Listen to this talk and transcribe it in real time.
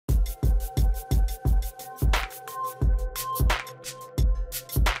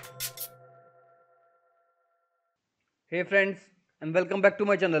Hey friends, and welcome back to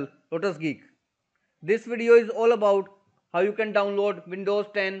my channel Lotus Geek. This video is all about how you can download Windows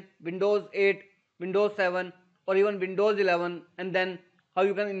 10, Windows 8, Windows 7 or even Windows 11 and then how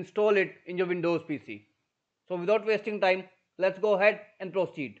you can install it in your Windows PC. So without wasting time, let's go ahead and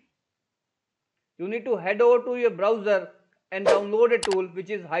proceed. You need to head over to your browser and download a tool which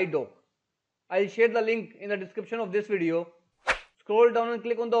is HiDoc. I'll share the link in the description of this video. Scroll down and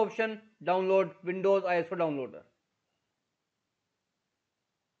click on the option Download Windows ISO Downloader.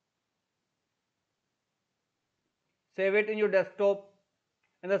 Save it in your desktop.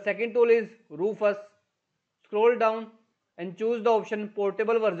 And the second tool is Rufus. Scroll down and choose the option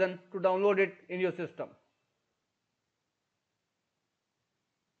portable version to download it in your system.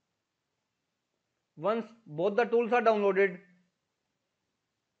 Once both the tools are downloaded,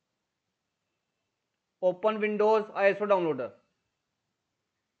 open Windows ISO Downloader.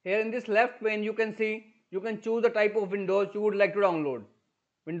 Here in this left pane you can see you can choose the type of Windows you would like to download.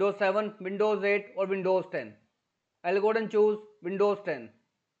 Windows 7, Windows 8 or Windows 10. I'll go ahead and choose Windows 10.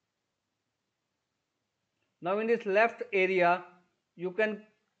 Now in this left area you can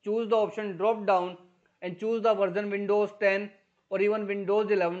choose the option drop down and choose the version Windows 10 or even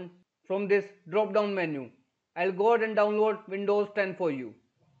Windows 11 from this drop down menu. I'll go ahead and download Windows 10 for you.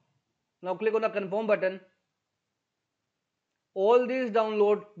 Now click on the confirm button. All these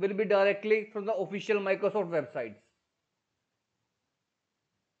downloads will be directly from the official Microsoft websites.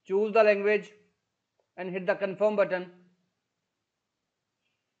 Choose the language and hit the confirm button.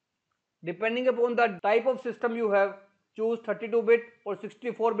 Depending upon the type of system you have, choose 32-bit or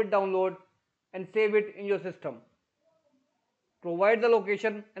 64-bit download and save it in your system. Provide the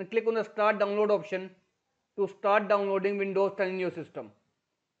location and click on the start download option to start downloading Windows 10 in your system.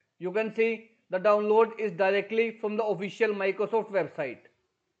 You can see the download is directly from the official Microsoft website.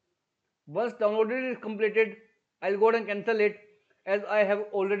 Once downloaded is completed, I'll go ahead and cancel it as I have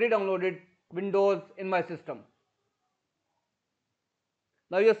already downloaded Windows in my system.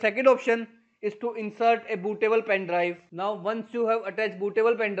 Now your second option is to insert a bootable pen drive. Now once you have attached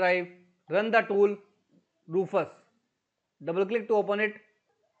bootable pen drive, run the tool Rufus. Double click to open it.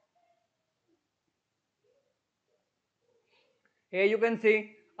 Here you can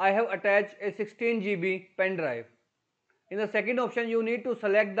see I have attached a 16 GB pen drive. In the second option you need to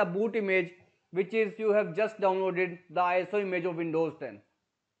select the boot image, which is you have just downloaded the ISO image of Windows 10.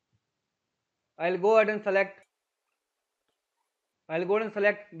 I'll go ahead and select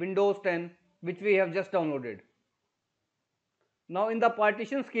Windows 10, which we have just downloaded. Now in the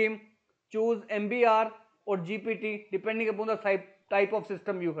partition scheme, choose MBR or GPT depending upon the type of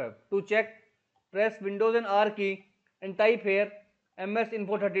system you have. To check, press Windows and R key and type here MS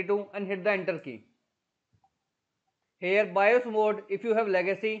Info 32 and hit the enter key. Here BIOS mode, if you have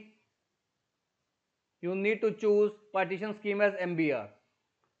legacy, you need to choose partition scheme as MBR.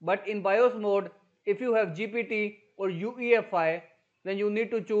 But in BIOS mode, if you have GPT or UEFI, then you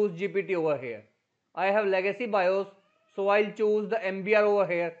need to choose GPT over here. I have legacy BIOS, so I'll choose the MBR over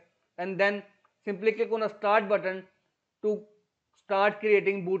here and then simply click on the start button to start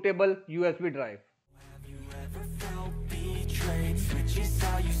creating bootable USB drive. Have you ever felt betrayed? Switches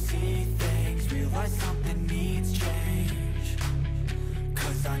how you see things. Realize something needs change.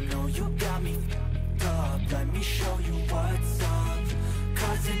 Cause I know you got me f***ed up. Let me show you what's up.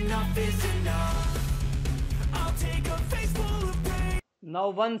 Cause enough is enough. I'll take a face full of pain. Now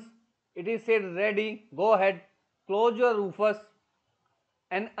once it is said ready, go ahead, close your Rufus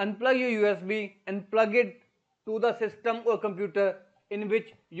and unplug your USB and plug it to the system or computer in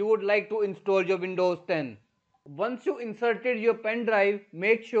which you would like to install your Windows 10. Once you inserted your pen drive,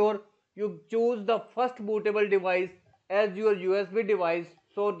 make sure you choose the first bootable device as your USB device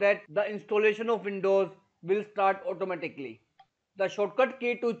so that the installation of Windows will start automatically. The shortcut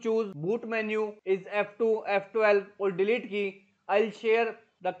key to choose boot menu is F2, F12 or delete key. I'll share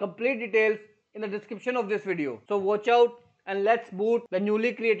the complete details in the description of this video. So watch out and let's boot the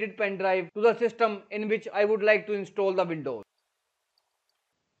newly created pen drive to the system in which I would like to install the Windows.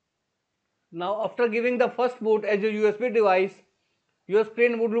 Now after giving the first boot as your USB device, your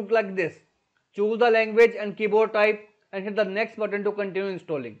screen would look like this. Choose the language and keyboard type and hit the next button to continue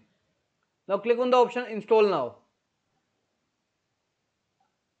installing. Now click on the option install now.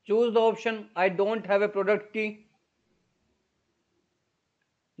 Choose the option I don't have a product key.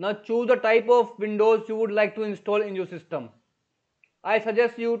 Now choose the type of Windows you would like to install in your system. I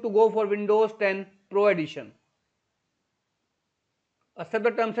suggest you to go for Windows 10 Pro Edition. Accept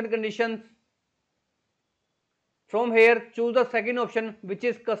the terms and conditions. From here choose the second option, which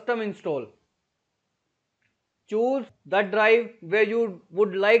is custom install. Choose the drive where you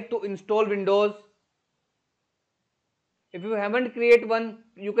would like to install Windows. If you haven't created one,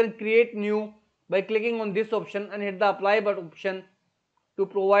 you can create new by clicking on this option and hit the apply button option to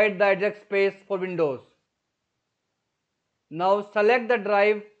provide the exact space for Windows. Now select the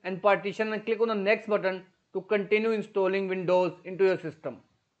drive and partition and click on the next button to continue installing Windows into your system.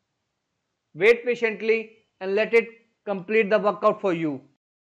 Wait patiently and let it complete the workout for you.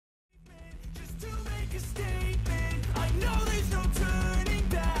 Just to make a statement, I know there's no turning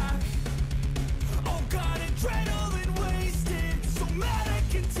back. Oh God, adrenaline wasted, so mad I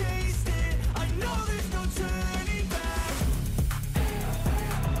can taste it. I know there's no turning back.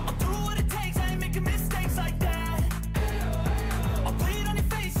 I'll do what it takes, I ain't making mistakes like that. I'll play it on your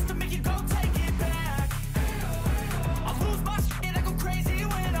face to make you go take it back. I lose my shit, I go crazy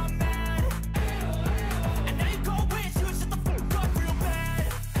when I'm mad. And now you go wish you would shut the fuck up real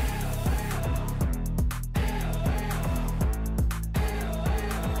bad.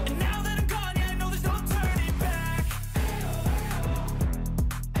 And now that I'm gone, yeah, I know there's no turning back.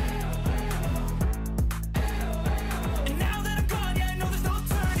 And now that I'm gone, yeah, I know there's no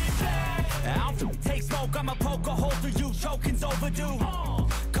turning back. I'll take smoke, I'ma poke a hole through you, choking's overdue.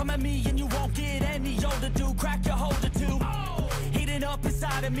 Come at me and you won't get any older, dude. Crack your holder too. Heating up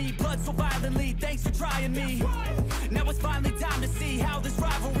inside of me, blood so violently. Thanks for trying me. Now it's finally time to see how this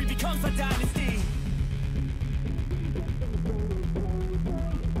rivalry becomes a dynasty.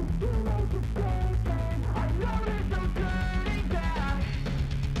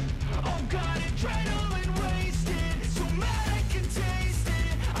 Oh God, adrenaline wasted, so mad I can taste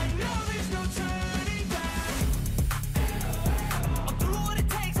it. I know there's no turning back. I'll do what it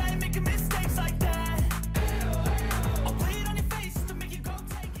takes, I ain't making mistakes like that. I'll play it on your face to make you go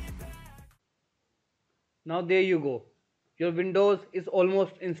take it back. Now there you go. Your Windows is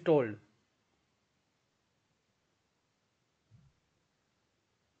almost installed.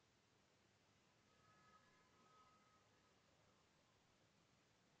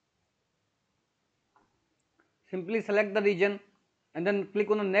 Simply select the region and then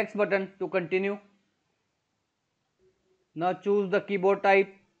click on the next button to continue. Now choose the keyboard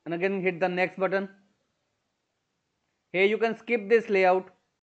type and again hit the next button. Here you can skip this layout.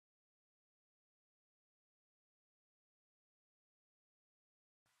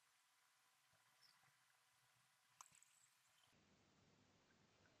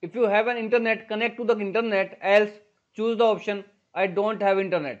 If you have an internet, connect to the internet, else choose the option I don't have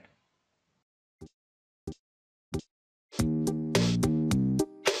internet.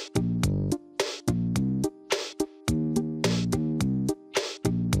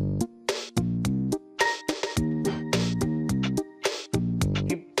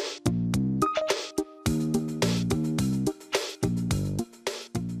 Keep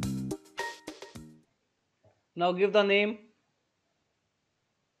Now give the name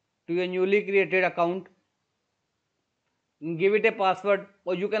to your newly created account. Give it a password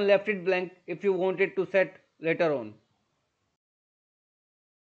or you can left it blank if you want it to set later on.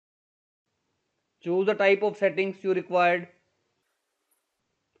 Choose the type of settings you required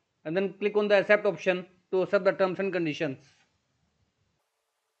and then click on the accept option to accept the terms and conditions.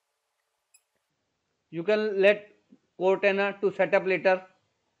 You can let Cortana to set up later.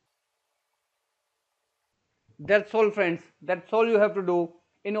 That's all friends, that's all you have to do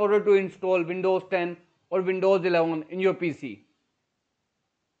in order to install Windows 10 or Windows 11 in your PC.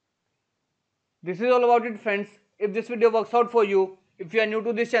 This is all about it friends. If this video works out for you, if you are new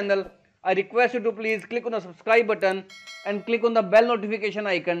to this channel, I request you to please click on the subscribe button and click on the bell notification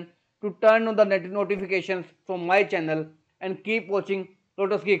icon to turn on the notifications from my channel and keep watching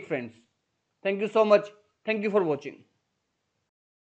Lotus Geek friends. Thank you so much. Thank you for watching.